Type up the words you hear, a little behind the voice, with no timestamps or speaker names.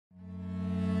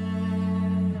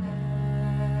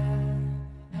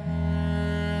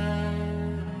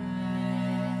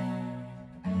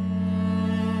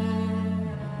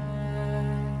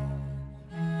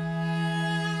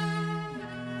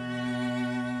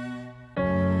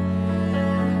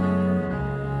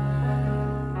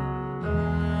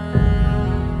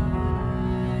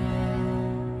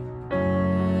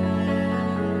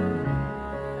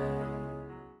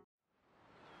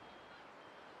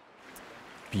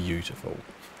beautiful.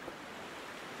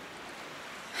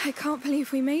 I can't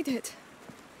believe we made it.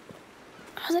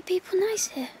 Are the people nice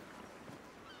here?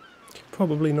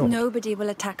 Probably not. Nobody will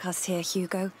attack us here,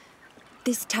 Hugo.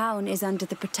 This town is under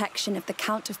the protection of the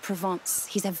Count of Provence.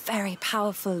 He's a very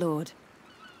powerful lord.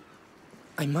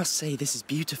 I must say this is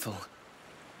beautiful.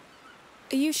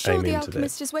 Are you sure Amen the to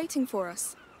alchemist that. is waiting for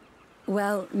us?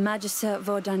 Well, Magister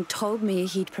Vaudin told me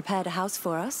he'd prepared a house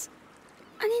for us.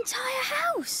 An entire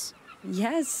house?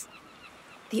 Yes.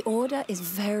 The Order is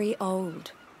very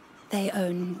old. They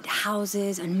own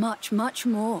houses and much, much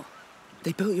more.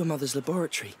 They built your mother's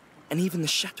laboratory, and even the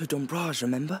Chateau d'Ombrage,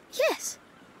 remember? Yes.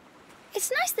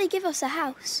 It's nice they give us a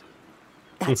house.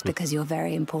 That's because you're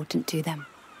very important to them.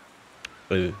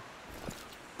 Ooh.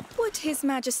 Would His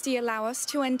Majesty allow us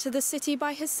to enter the city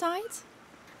by his side?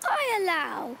 I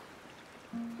allow.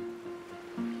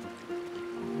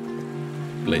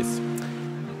 Please.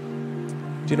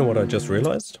 Do you know what I just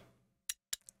realised?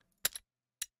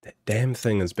 That damn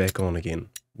thing is back on again.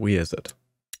 Where is it?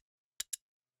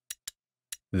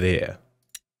 There.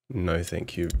 No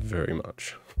thank you very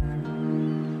much.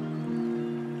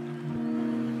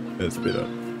 It's better.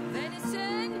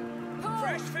 Venison!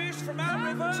 Fresh fish from our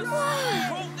rivers! Whoa!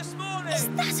 Caught this morning! Is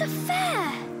that a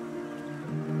fair?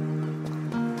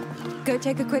 Go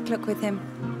take a quick look with him.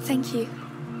 Thank you.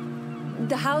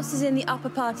 The house is in the upper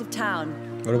part of town.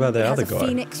 What about the It other has a guy?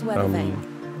 phoenix weather vane.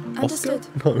 Oscar? Understood.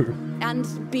 No.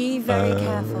 And be very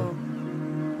careful.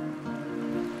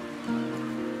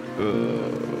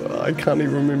 I can't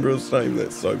even remember his name.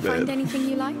 That's so Find bad. anything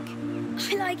you like?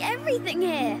 I like everything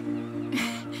here.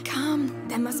 Come,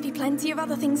 there must be plenty of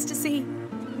other things to see.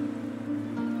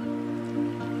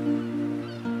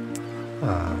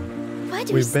 Where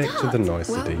do We're we back start? to the Well,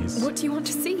 niceties. what do you want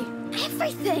to see?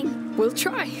 Everything. We'll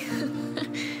try.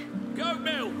 Goat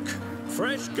milk!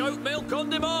 Fresh goat milk on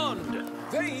demand!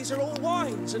 These are all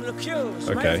wines and liqueurs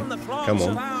Okay, made from the plants come on.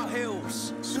 of our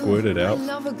hills. Squirt it out. I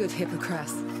love a good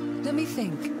hippocras. Let me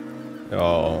think.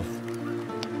 Oh.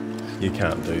 You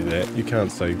can't do that. You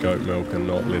can't say goat milk and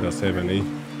not let us have any.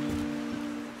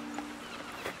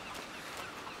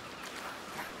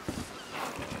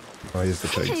 Oh, here's the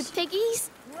Hello, pigs. piggies.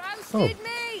 Roasted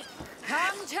meat!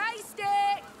 Come taste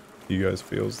it! You guys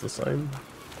feels the same?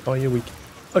 Oh yeah, we...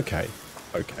 Okay.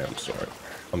 Okay, I'm sorry.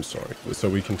 I'm sorry. So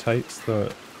we can taste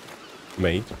the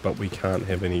meat, but we can't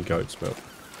have any goat's milk.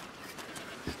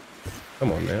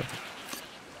 Come on now.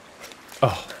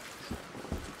 Oh.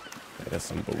 That is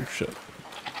some bullshit.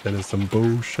 That is some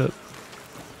bullshit.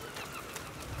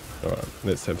 Alright,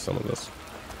 let's have some of this.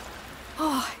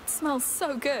 Oh, it smells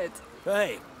so good.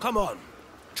 Hey, come on.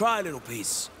 Try a little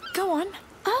piece. Go on.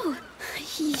 Oh,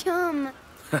 yum.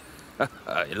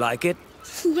 You like it?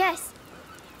 Yes.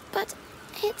 But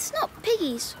it's not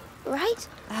piggies, right?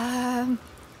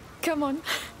 Come on.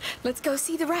 Let's go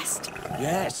see the rest.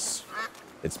 Yes.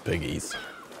 It's piggies.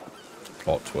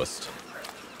 Plot twist.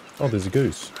 Oh, there's a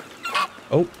goose.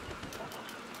 Oh.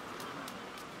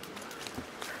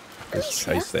 Let's Alicia,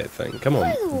 chase that thing. Come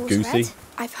why are the on, walls goosey. red?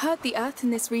 I've heard the earth in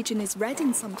this region is red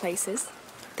in some places.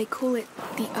 They call it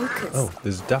the ochres. Oh,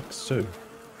 there's ducks too.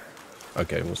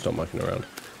 Okay, we'll stop mucking around.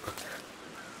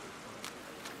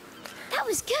 That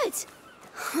was good.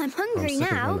 I'm hungry sick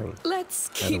of now. running. Let's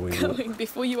How do keep we going walk?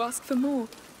 before you ask for more.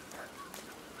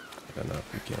 I don't know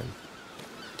if we can.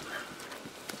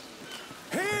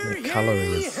 Hear The colouring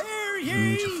ye, is hear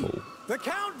ye! beautiful. The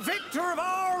Count Victor of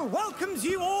Arles welcomes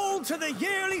you all to the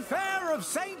yearly fair of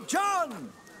St.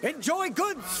 John. Enjoy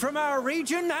goods from our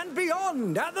region and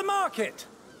beyond at the market.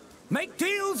 Make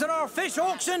deals at our fish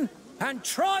auction and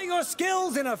try your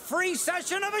skills in a free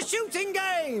session of a shooting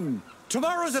game.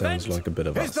 Tomorrow's Sounds event like a bit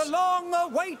of is us. the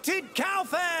long-awaited cow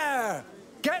fair.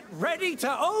 Get ready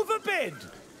to overbid.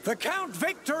 The Count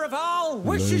Victor of Arles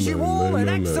wishes you all an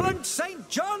excellent St.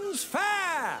 John's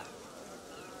fair.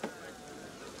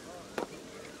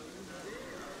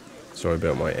 Sorry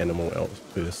about my animal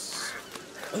outbursts.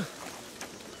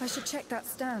 I should check that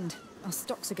stand. Our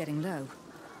stocks are getting low.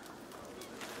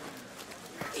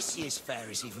 This year's fair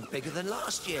is even bigger than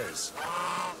last year's.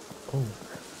 Oh,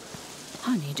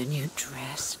 I need a new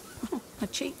dress. A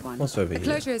cheap one. what's over The here?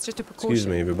 closure is just a precaution. Excuse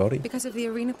me, everybody. Because of the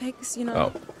arena pigs, you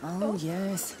know. Oh, Oh,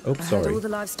 yes. Oh, I heard sorry. all the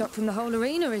livestock from the whole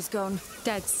arena is gone.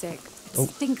 Dead sick. It Oh,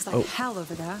 stinks like oh. hell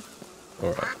over there.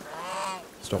 alright.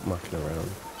 Stop mucking around.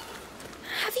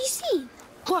 Have you seen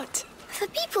What? the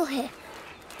people here?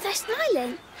 They're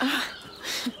smiling.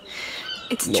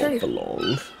 It's Not true. for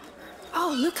long.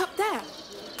 Oh, look up there.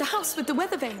 The house with the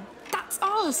weather vane. That's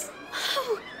ours.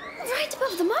 Oh, right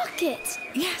above the market.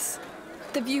 Yes.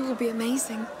 The view will be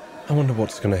amazing. I wonder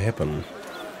what's going to happen.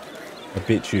 I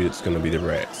bet you it's going to be the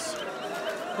rats.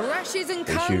 Brushes and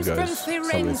Or combs from Hugo's,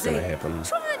 something's going to Firenze. happen.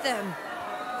 Try them.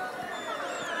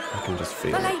 I can just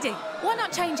feel My it. lady, why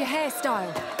not change your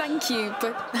hairstyle? Thank you,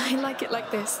 but I like it like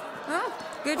this. Oh,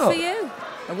 good Oh. for you.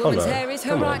 A woman's no, hair is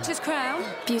her come on. righteous crown.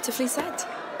 Beautifully said.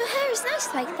 Your hair is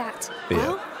nice like that. Fair.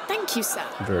 Well, thank you, sir.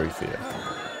 Very fair.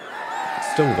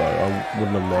 Still though, I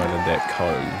wouldn't have minded that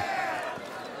comb.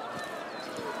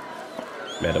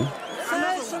 Madam?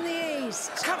 Furs from the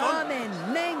east. Come on. Armin,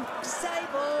 mink,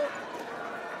 sable.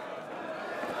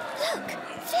 Look,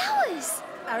 flowers.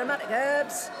 Aromatic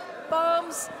herbs.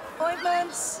 Balms.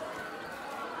 Ointments.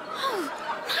 Oh,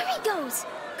 marigolds,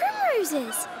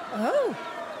 primroses. Oh,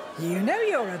 you know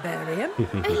you're a barium.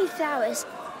 Only flowers.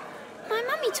 My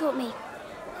mummy taught me.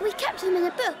 We kept them in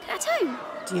a book at home.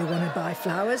 Do you want to buy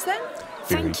flowers then?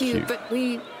 Very Thank you, cute. but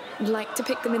we like to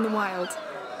pick them in the wild.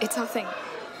 It's our thing.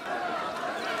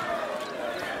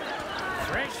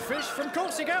 Fresh fish from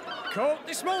Corsica, caught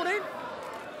this morning.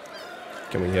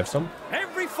 Can we have some?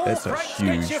 Every 4 That's a crates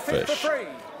huge gets you fish for fish. free.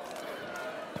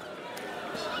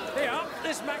 Here,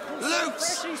 this mackerel's so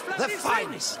Luke's fresh, he's the flapping his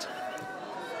finest.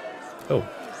 Oh, wings.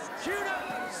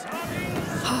 Tuna,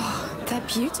 sardines. They're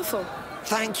beautiful.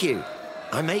 Thank you.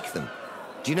 I make them.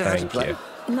 Do you know how to thank play? you.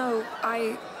 No,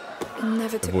 I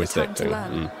never The took the voice time acting. to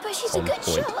learn. But she's On a good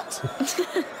point.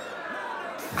 shot.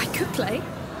 I could play.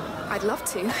 I'd love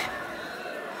to.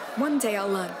 One day I'll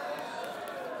learn.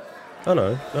 Oh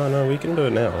no, no, we can do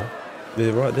it now.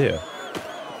 They're right there.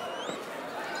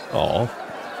 Oh,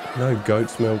 no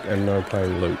goat's milk and no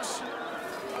playing lutes.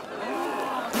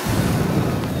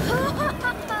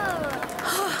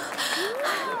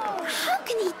 How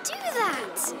can he do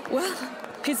that? Well,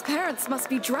 his parents must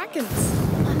be dragons.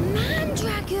 A man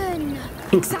dragon.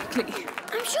 Exactly.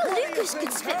 I'm sure Lucas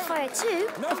could spit fire too.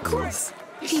 Of course.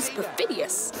 He's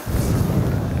perfidious.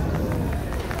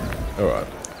 Alright.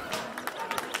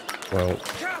 Well,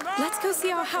 Let's go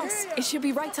see our house. It should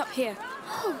be right up here.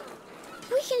 Oh,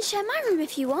 we can share my room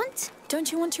if you want.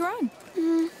 Don't you want your own?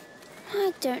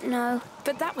 I don't know.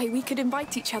 But that way we could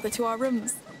invite each other to our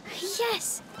rooms.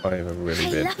 Yes, I have a really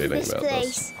I bad love feeling this about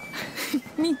place. this.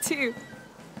 Me too.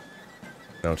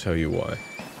 And I'll tell you why.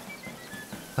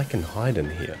 I can hide in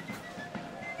here.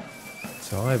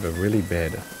 So I have a really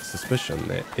bad suspicion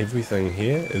that everything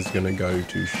here is gonna go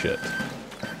to shit.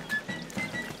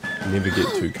 Never get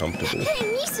too comfortable. They're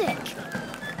playing music.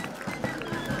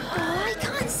 Oh, I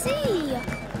can't see.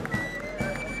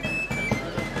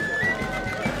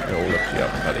 I'll lift you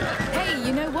up, buddy. Hey,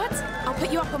 you know what? I'll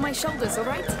put you up on my shoulders, all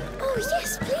right? Oh,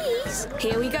 yes, please.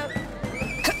 Here we go.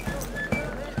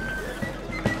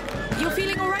 You're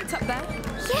feeling all right up there?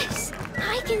 Yes,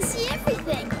 I can see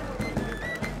everything.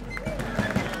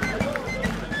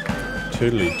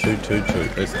 Toodly toot toot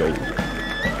toot. Let's go.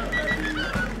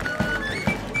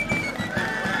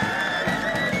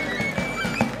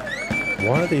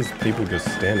 Why are these people just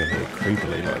standing here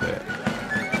creepily like that?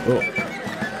 Oh.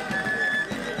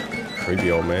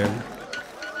 Creepy old man.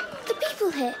 The people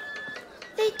here,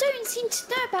 they don't seem to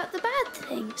know about the bad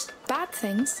things. Bad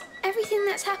things? Everything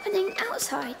that's happening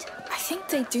outside. I think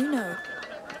they do know.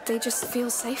 They just feel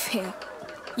safe here.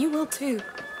 You will too.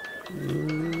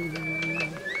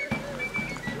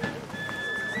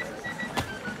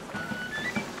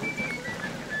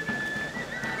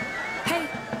 Hey,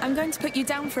 I'm going to put you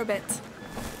down for a bit.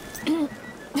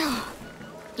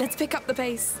 Let's pick up the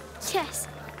pace. Yes,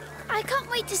 I can't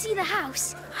wait to see the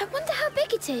house. I wonder how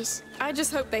big it is. I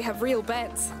just hope they have real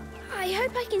beds. I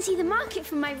hope I can see the market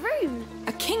from my room.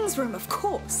 A king's room, of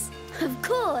course. Of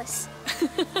course.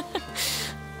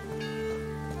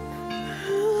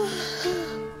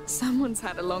 Someone's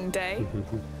had a long day.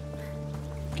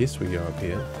 Guess we go up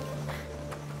here.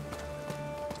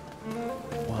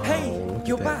 Wow, Hey, look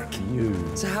you're at that back.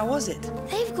 view. So how was it?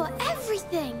 They've got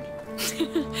everything.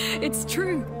 It's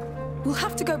true. We'll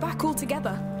have to go back all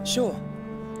together. Sure.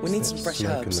 We need That some fresh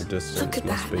smoke herbs. in the distance Look at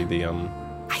must that. be the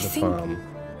I the think farm.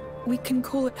 we can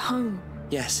call it home.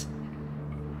 Yes.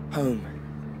 Home.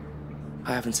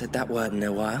 I haven't said that word in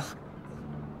a while.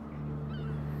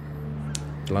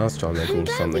 Last time they called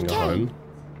glad something we a home.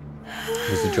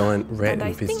 It was a giant And I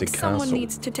rat-infested think someone castle.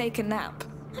 needs to take a nap.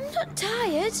 I'm not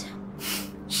tired.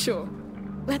 Sure.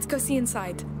 Let's go see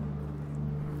inside.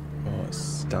 Oh, it's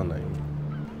stunning.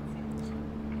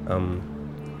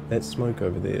 That smoke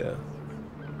over there.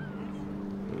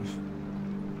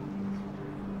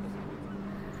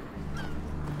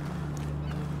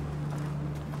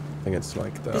 I think it's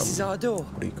like the, This is our door.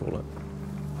 what do you call it?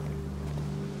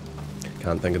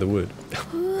 Can't think of the word.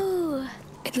 Ooh,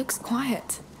 It looks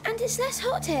quiet. and it's less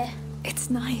hot here. It's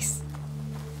nice.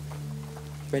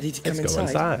 Ready to come Let's go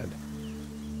inside.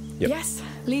 Yep. Yes,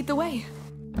 lead the way.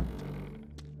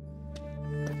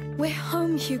 We're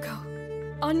home, Hugo.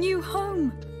 Our new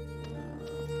home.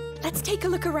 Let's take a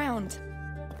look around.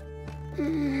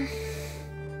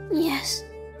 Yes.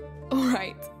 All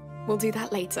right, we'll do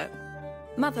that later.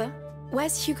 Mother,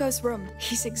 where's Hugo's room?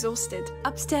 He's exhausted.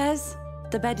 Upstairs.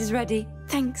 The bed is ready.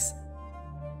 Thanks.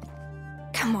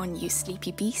 Come on, you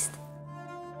sleepy beast.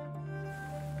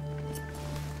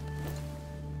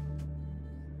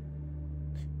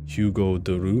 Hugo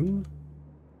de Rune?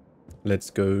 Let's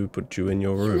go put you in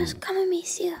your You room. must come,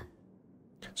 Amicia.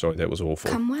 Sorry, that was awful.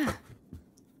 Come where?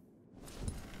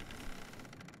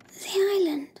 The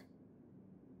island.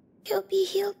 You'll be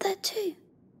healed there too.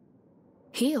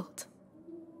 Healed?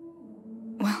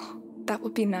 Well, that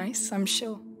would be nice, I'm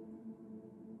sure.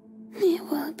 It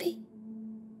will be.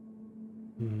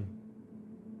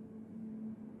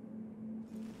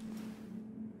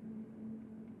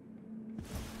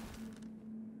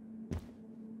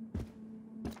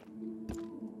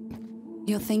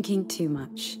 You're thinking too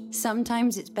much.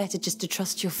 Sometimes it's better just to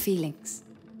trust your feelings.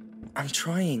 I'm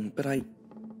trying, but I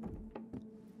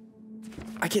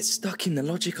get stuck in the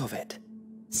logic of it.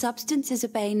 Substances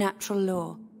obey natural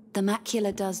law. The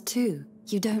macula does too.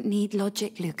 You don't need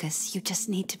logic, Lucas. You just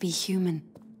need to be human.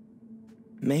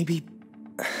 Maybe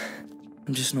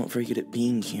I'm just not very good at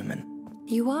being human.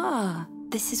 You are.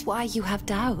 This is why you have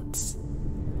doubts.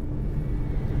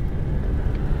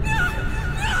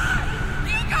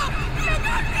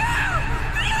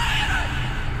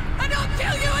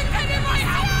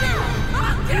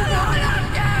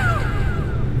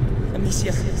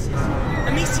 Amicia!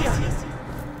 Amicia!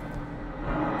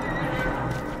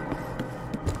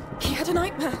 He had a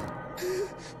nightmare.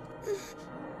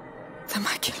 The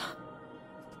macula.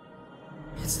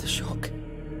 It's the shock.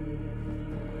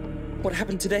 What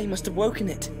happened today must have woken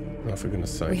it. Oh, for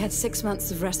goodness sake. We had 6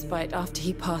 months of respite after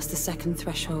he passed the second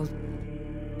threshold.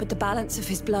 But the balance of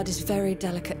his blood is very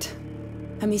delicate.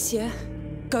 Amicia,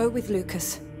 go with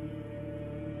Lucas.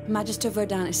 Magister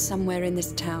Vaudin is somewhere in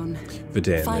this town.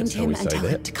 Vaudin, Find that's how him we and say tell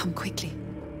him that. to come quickly.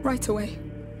 Right away.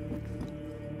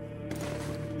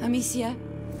 Amicia,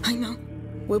 I know.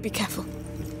 We'll be careful.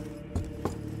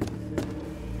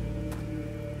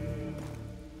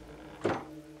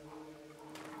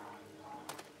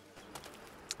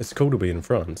 It's cool to be in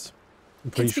France.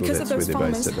 I'm pretty It's sure because that's of where those they're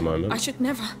farmers. based at the moment. I should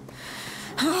never.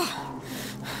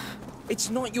 It's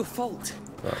not your fault.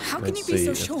 Right, How can let's you be see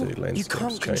so if sure? the You landscape's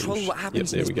can't control changed. what happens Yep,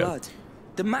 in there his we go. blood.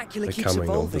 The macula The keeps coming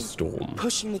of evolving, the storm.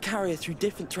 pushing the carrier through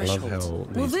different I love thresholds. how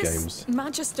Will these this games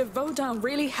Magister Vaudin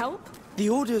really help? The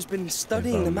Order has been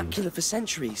studying the They've, macula for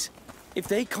centuries. If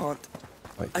they can't,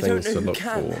 like I don't things know to who look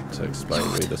can. for to explain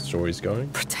where the story's going.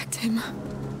 Protect him.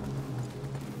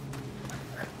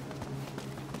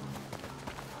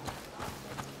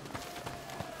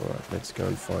 Alright, let's go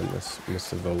and find this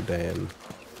Mr. Vaudin.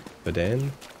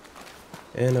 Vaudin?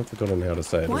 And I've forgotten how to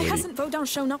say it Why already. hasn't Vaudin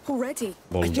shown up already?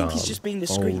 I think he's just being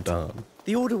discreet. Vaudin.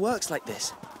 The Order works like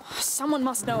this. Someone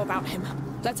must know about him.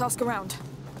 Let's ask around.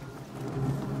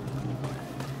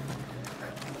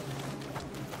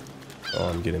 Oh,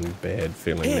 I'm getting a bad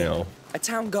feeling Here, now. a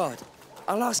town guard.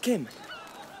 I'll ask him.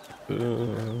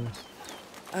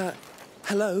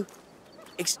 Hello?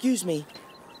 Excuse me.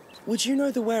 Would you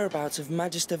know the whereabouts of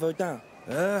Magister Vaudin?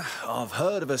 I've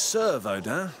heard of a Sir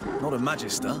Vaudin, not a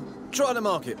Magister. Try the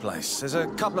marketplace. There's a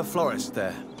couple of florists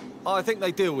there. I think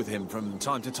they deal with him from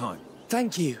time to time.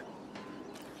 Thank you.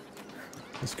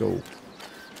 Let's go.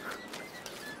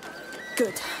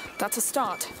 Good. That's a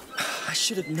start. I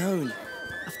should have known.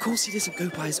 Of course he doesn't go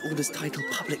by his Order's title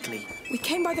publicly. We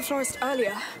came by the florist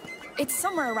earlier. It's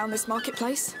somewhere around this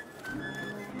marketplace.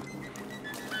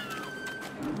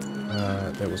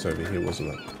 That was over here,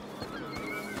 wasn't it?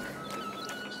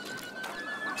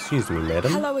 Excuse me,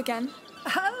 madam. Hello again.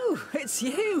 Oh, it's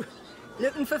you.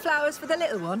 Looking for flowers for the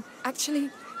little one?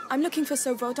 Actually, I'm looking for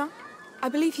Sir Vaudin. I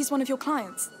believe he's one of your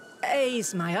clients.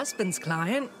 He's my husband's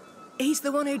client. He's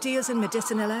the one who deals in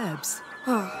medicinal herbs.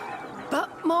 Oh.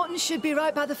 But Morton should be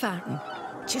right by the fountain.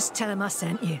 Just tell him I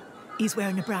sent you. He's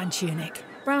wearing a brown tunic.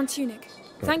 Brown tunic.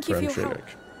 Thank you for your help.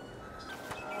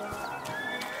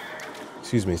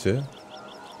 Excuse me, sir.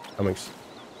 Oh no.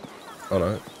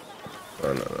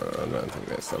 Oh no, I don't think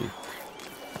that's them.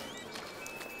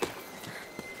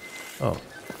 Oh.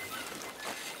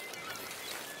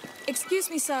 Excuse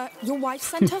me, sir. Your wife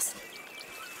sent us?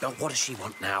 Now, what does she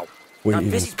want now? We I'm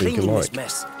even busy speak cleaning this alike.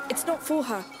 mess. It's not for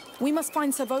her. We must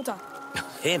find Sir Vaudin.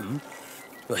 Him?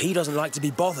 Well, he doesn't like to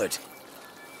be bothered.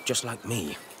 Just like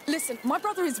me. Listen, my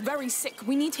brother is very sick.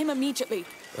 We need him immediately.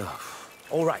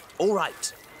 All right, all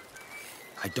right.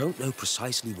 I don't know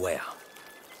precisely where,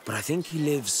 but I think he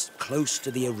lives close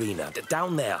to the arena,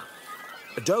 down there.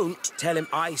 Don't tell him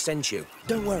I sent you.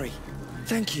 Don't worry.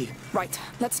 Thank you. Right,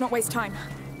 let's not waste time.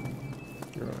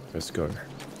 Right, let's go.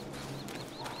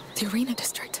 The arena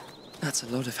district. That's a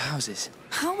lot of houses.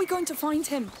 How are we going to find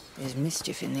him? There's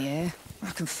mischief in the air.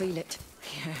 I can feel it.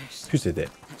 Yes. Who said that?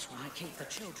 That's why I keep the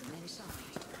children inside.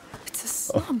 It's a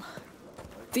slum.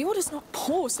 The Order's not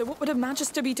poor, so what would a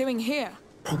Magister be doing here?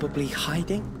 Probably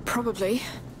hiding? Probably.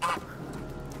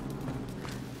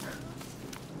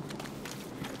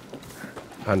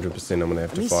 100% I'm gonna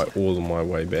have to fight all of my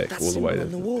way back, all the way to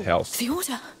the house. The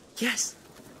Order? Yes.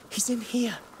 He's in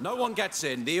here. No one gets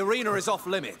in. The arena is off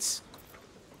limits.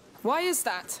 Why is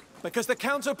that? Because the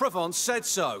Count of Provence said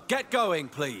so. Get going,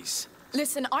 please.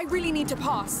 Listen, I really need to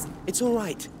pass. It's all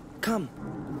right. Come.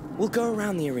 We'll go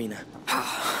around the arena.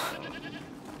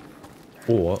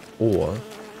 Or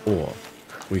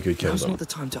we could kill Now's them. not the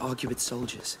time to argue with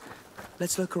soldiers.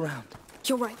 Let's look around.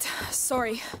 You're right.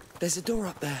 Sorry. There's a door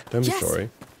up there. Don't be Yes. sorry.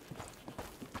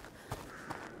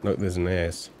 Look, there's an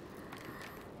ass.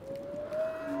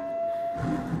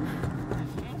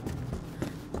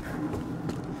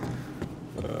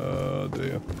 Oh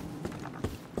dear.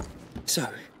 So,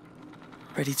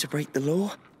 ready to break the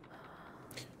law?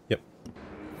 Yep.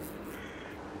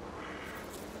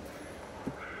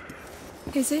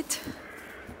 Is it?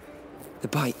 The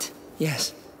bite,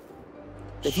 yes.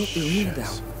 They brought the arena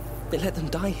down. They let them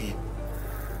die here.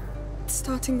 It's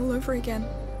starting all over again.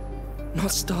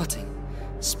 Not starting.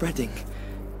 Spreading.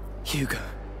 Hugo.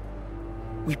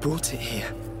 We brought it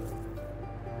here.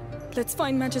 Let's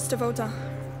find Magister Vaudin.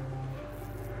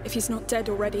 If he's not dead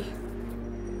already.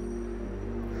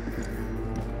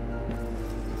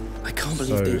 I can't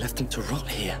believe they left him to rot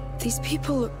here. These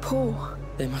people look poor.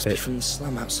 They must be from the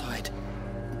slum outside.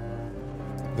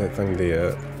 That thing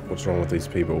there, what's wrong with these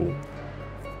people?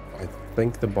 I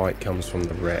think the bite comes from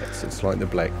the rats. It's like the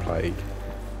Black Plague.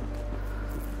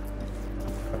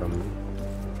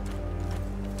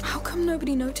 How come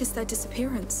nobody noticed their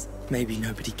disappearance? Maybe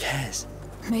nobody cares.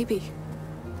 Maybe.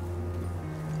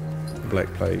 The Black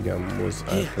Plague was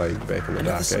a plague back in the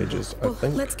Dark Ages. I Well,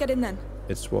 think let's get in then.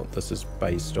 it's what this is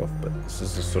based off, but this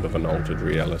is a sort of an altered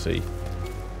reality.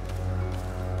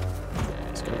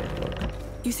 Let's go have a look.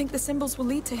 You think the symbols will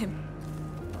lead to him?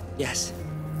 Yes.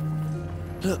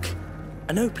 Look,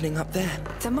 an opening up there.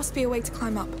 There must be a way to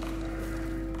climb up.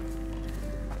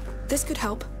 This could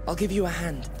help. I'll give you a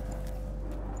hand.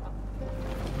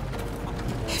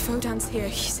 If Odin's here,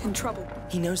 he's in trouble.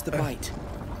 He knows the bite.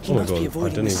 He Oh my must be god, I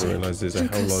avoiding didn't the even sick. realise there's a hell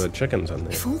Lucas, lot of chickens in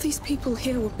there. If all these people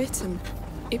here were bitten,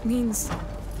 it means...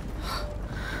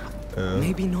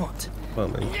 Maybe not.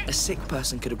 Funny. A sick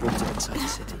person could have brought it inside the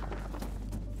city.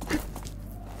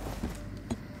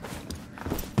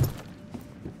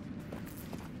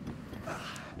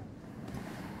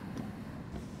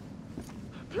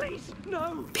 Please,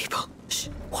 no! People, shh.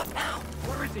 What now?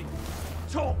 Where is he?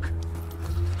 Talk!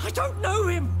 I don't know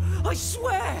him! I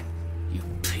swear! You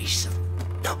piece of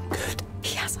not good.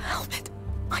 He has a helmet.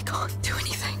 I can't do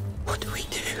anything. What do we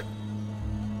do?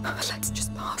 Let's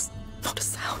just pass. Not a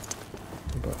sound.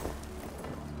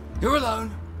 You're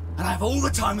alone, and I have all the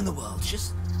time in the world.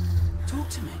 Just talk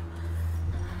to me.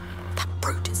 That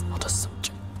brute is not a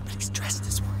soldier, but he's dressed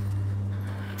as one.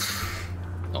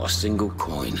 Not a single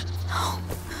coin. No.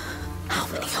 How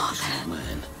many are there?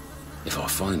 Man, if I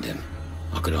find him,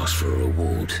 I could ask for a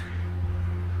reward.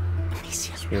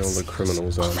 That's where all the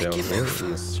criminals are down here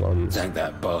in the slums. Thank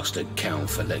that bastard Count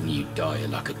for letting you die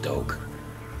like a dog.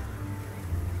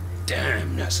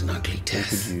 Damn, that's an ugly We death.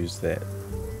 could use that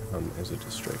as a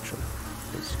distraction.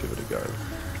 Let's give it a go.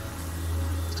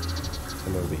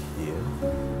 Come over here.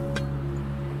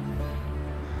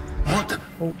 What the?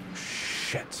 Oh,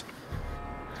 shit.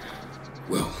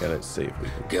 Well, okay, let's see if we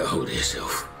can get a hold of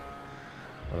yourself.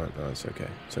 I don't know, it's okay.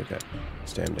 It's okay.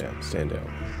 Stand down, stand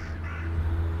down.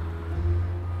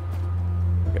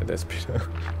 Okay, that's better.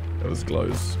 That was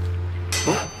close.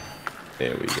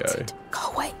 There we go.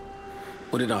 Go away.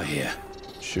 What did I hear?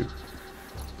 Shoot.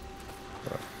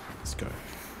 Alright, let's go.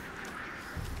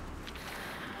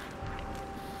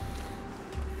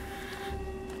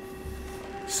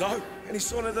 So, any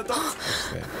sign of the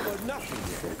doctor? Well, nothing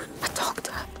yet. A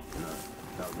doctor. No,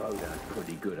 that Rodin's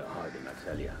pretty good at hiding, I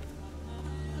tell you.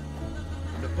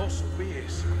 The boss will be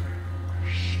his.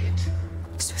 Shit.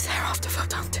 So they're after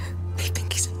Vaudin too. They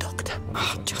think he's a doctor.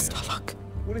 Oh, just our luck.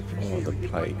 What if Oh, the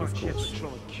plague, of course. try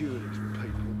and cure these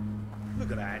people?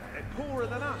 Look at that. They're poorer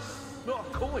than us. Not a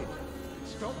coin.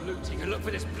 Stop looting and look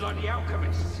for this bloody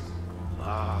alchemist.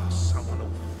 Ah, someone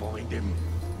will find him.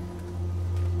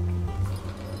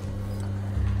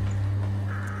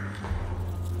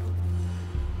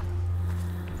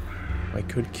 I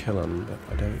could kill him, but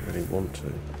I don't really want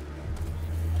to.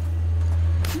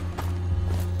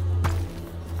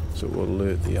 So it will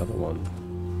alert the other one.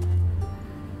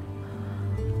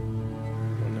 I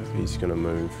wonder if he's gonna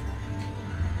move.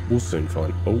 We'll soon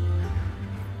find. Oh,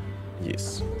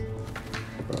 yes.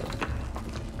 Right.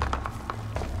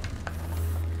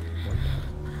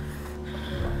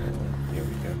 Here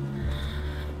we go.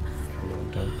 Come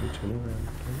on, don't be turning around.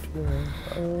 Don't turn around.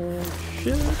 Oh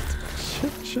shit!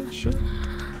 Shit.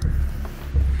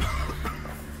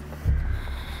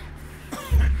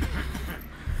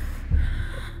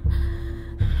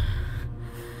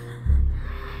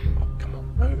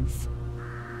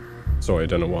 Sorry, I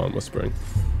don't know why I'm whispering.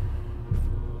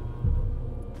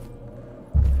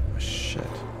 Oh, shit.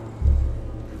 Where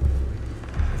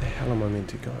the hell am I meant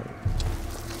to go?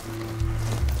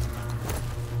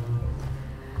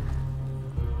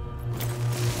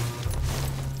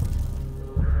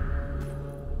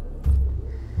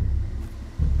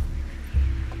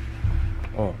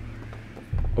 Oh.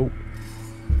 Oh.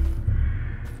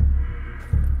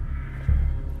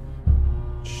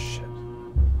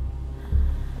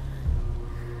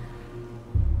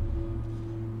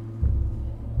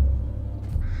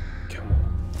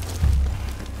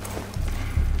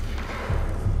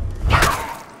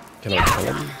 Can I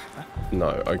kill him? No,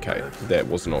 okay. That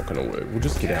was not gonna work. We'll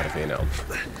just get out of here now.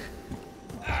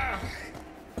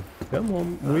 Come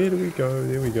on, where do we go?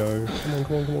 There we go. Come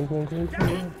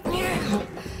on.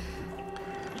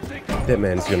 That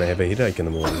man's gonna have a headache in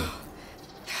the morning.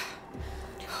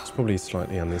 It's probably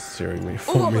slightly unnecessary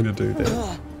for me to do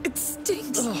that. It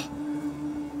stinks.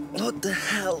 What the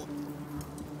hell?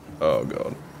 Oh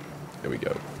god. Here we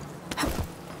go.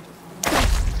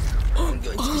 I'm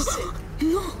going to be sick.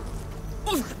 No.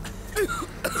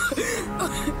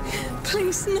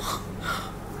 Please, no.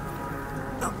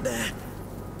 Up there.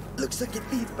 Looks like it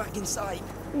leads back inside.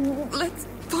 Let's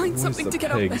find something to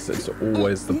get up there. It's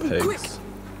always the pigs. Quick.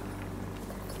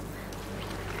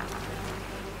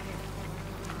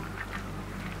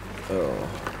 Oh.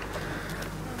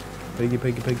 Piggy.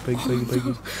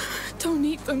 Don't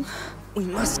eat them. We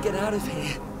must get out of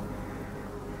here.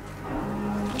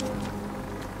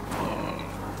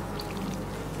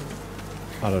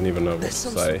 I don't even know what to There's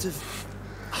some say. sort of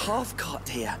half-cart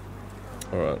here.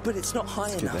 Alright. But it's not high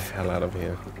Let's enough. get the hell out of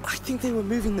here. I think they were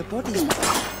moving the bodies.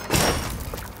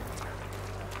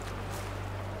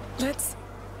 Let's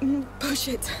push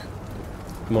it.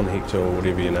 Come on, Hector, or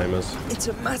whatever your name is. It's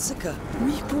a massacre.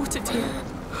 We brought it here.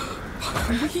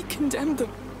 We condemned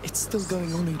them. It's still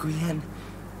going on in Requiem.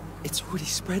 It's already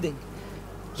spreading.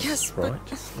 Yes, right. but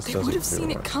This they would have doesn't seen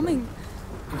feel it right. coming.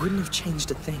 Wouldn't have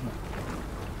changed a thing.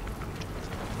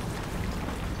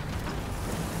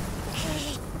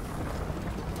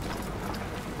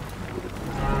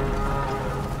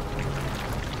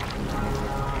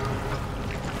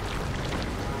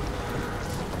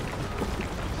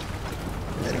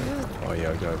 Oh yeah,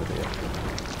 I'll go over there.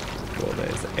 Well, that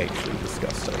is actually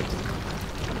disgusting.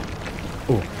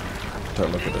 Oh,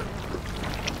 don't look at it.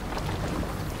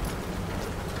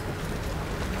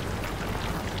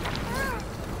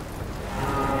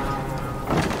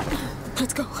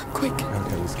 Let's go, quick.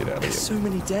 Okay, let's get out of here. There's so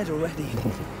many dead already.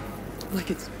 Like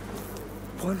it's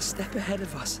one step ahead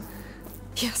of us.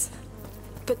 Yes,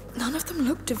 but none of them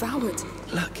look devoured.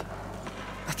 Look,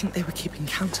 I think they were keeping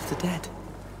count of the dead.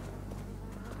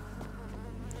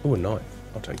 Oh, a knife.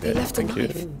 I'll take They that. left a Thank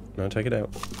knife. you. No, take it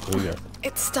out. There we go.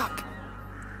 It's stuck.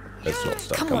 It's not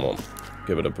stuck. Come Come on. on.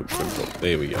 Give it a push.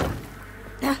 There we go.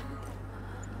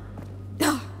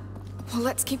 Well,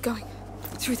 let's keep going.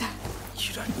 Through there.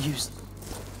 You don't use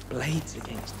blades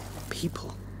against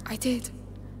people. I did.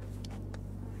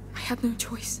 I had no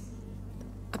choice.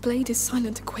 A blade is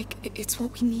silent and quick. It's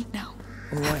what we need now.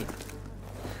 All right.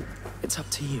 It's up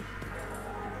to you.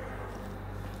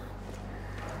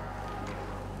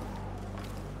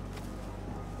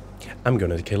 I'm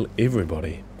gonna kill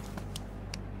everybody.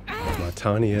 With my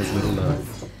tiny ass little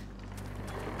knife.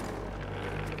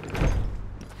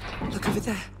 Look over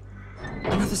there.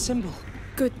 Another symbol.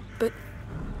 Good, but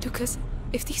Lucas,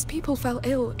 if these people fell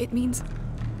ill, it means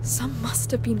some must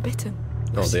have been bitten.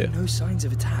 Oh, there. No signs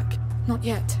of attack. Not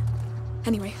yet.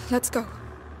 Anyway, let's go.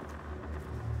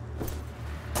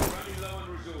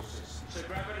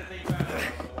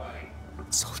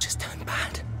 Soldiers turned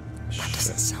bad. That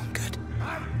doesn't sound good.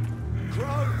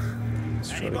 Let's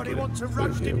try to get it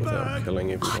through here without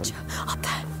killing everyone. Archer, up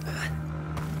there.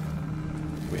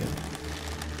 Where?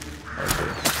 Oh,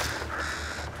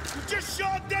 You just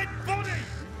shot a dead body,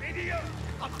 idiot!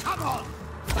 Oh, come on!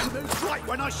 I moved right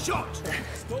when I shot!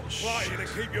 Stop playing and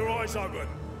keep your eyes open.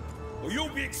 or you'll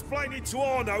be explaining to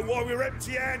Arno why we're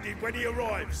empty-handed when he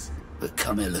arrives. We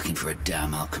come here looking for a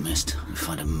damn alchemist and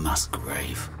find a mass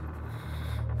grave.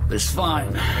 But it's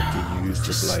fine.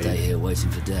 Just stay here waiting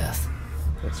for death.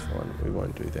 That's fine. We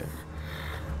won't do that.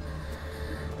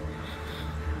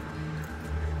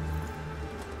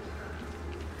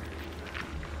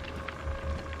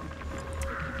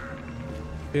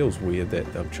 Feels weird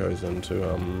that they've chosen to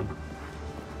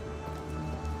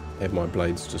have my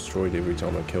blades destroyed every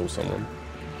time I kill someone,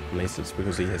 unless it's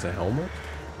because he has a helmet.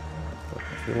 But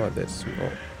I feel like that's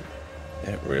not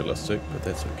that realistic, but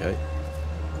that's okay.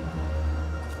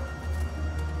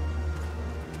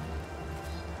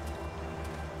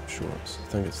 Sure, I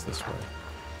think it's this way.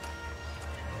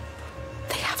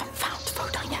 They haven't found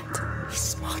Vodun yet. He's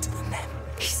smarter than them.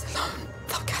 He's alone.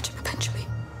 They'll catch him eventually.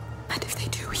 And if they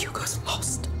do, Hugo's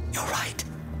lost. You're right.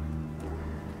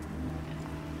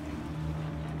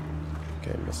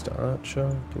 Okay, Mr.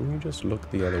 Archer, can you just look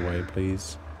the other way,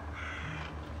 please?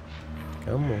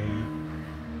 Come on.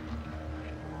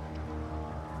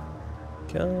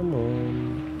 Come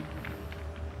on.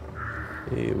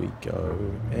 Here we go.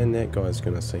 And that guy's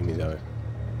gonna see me though.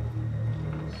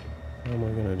 How am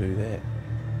I gonna do that?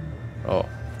 Oh.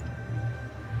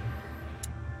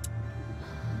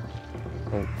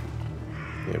 Oh.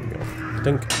 There we go.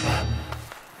 Dink. What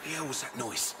the hell was that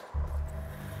noise?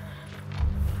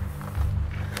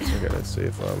 Okay, let's see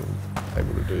if I'm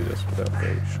able to do this without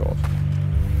being shot.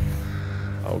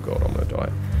 Oh god, I'm gonna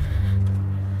die.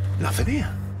 Nothing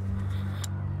here.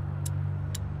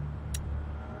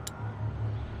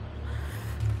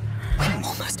 I'm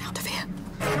almost out of here.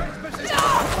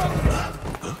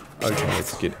 Okay,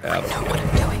 let's get out of I know here. what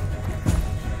I'm doing.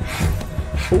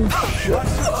 Oh shit.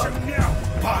 Watch him now,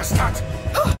 bastard!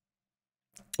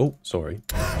 Oh, sorry.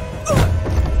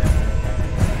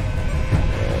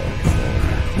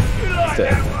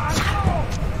 Dead.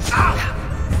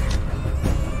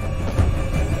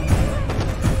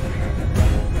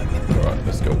 Alright,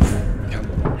 let's go. Come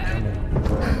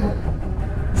on.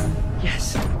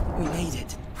 Yes, we made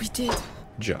it. We did.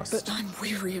 Just. But I'm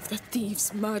weary of the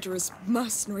thieves, murderers,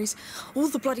 mercenaries, all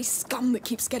the bloody scum that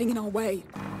keeps getting in our way.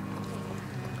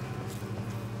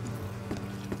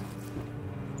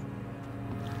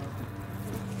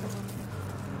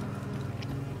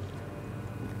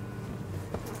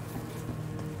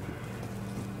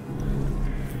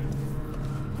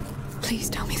 Please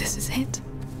tell me this is it.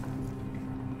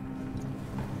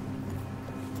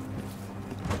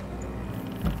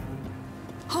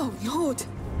 Oh, Lord.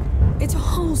 It's a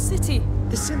whole city.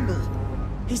 The symbol.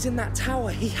 He's in that tower.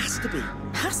 He has to be.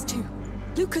 Has to.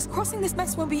 Lucas, crossing this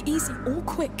mess won't be easy or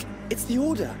quick. It's the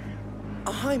Order.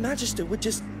 A High Magister would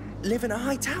just live in a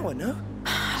high tower, no?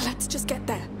 Let's just get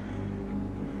there.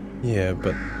 Yeah,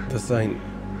 but this ain't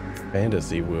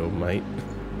fantasy world, mate.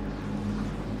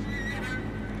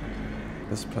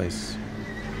 This place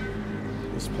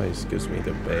gives me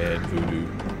the bad voodoo.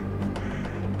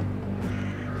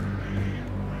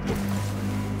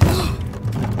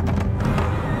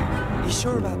 You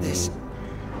sure about this?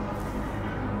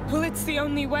 Well, it's the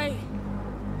only way.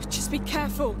 Just be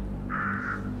careful.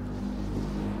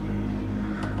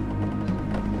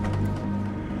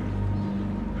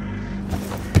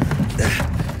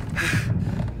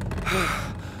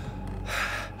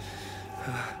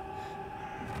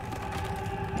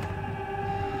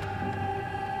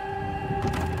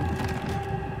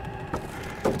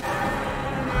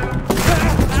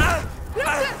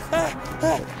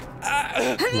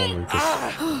 Come on, Lucas.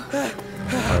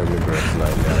 I remember his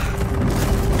name now.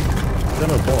 Is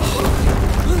that a boss?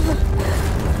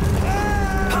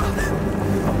 Oh,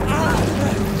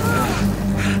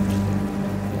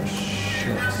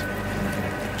 shit.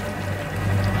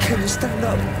 Can you stand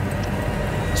up?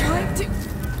 Trying to...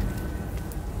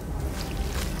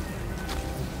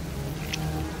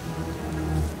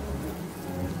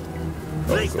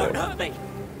 Please don't hurt me!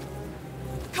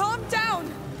 Calm down!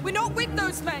 We're not with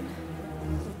those men!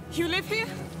 You live here?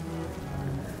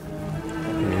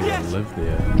 Yes. I live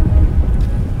there.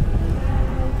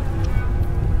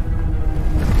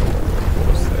 What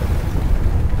was that?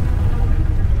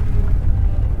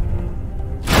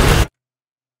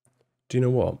 Do you know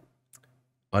what?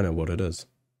 I know what it is.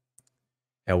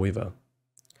 However,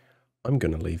 I'm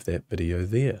going to leave that video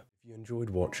there. If you enjoyed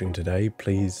watching today,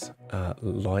 please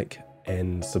like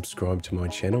and subscribe to my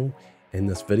channel and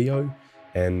this video.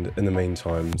 And in the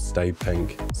meantime, stay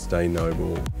pink, stay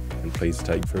noble, and please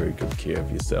take very good care of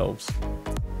yourselves.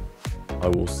 I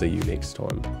will see you next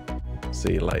time.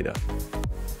 See you later.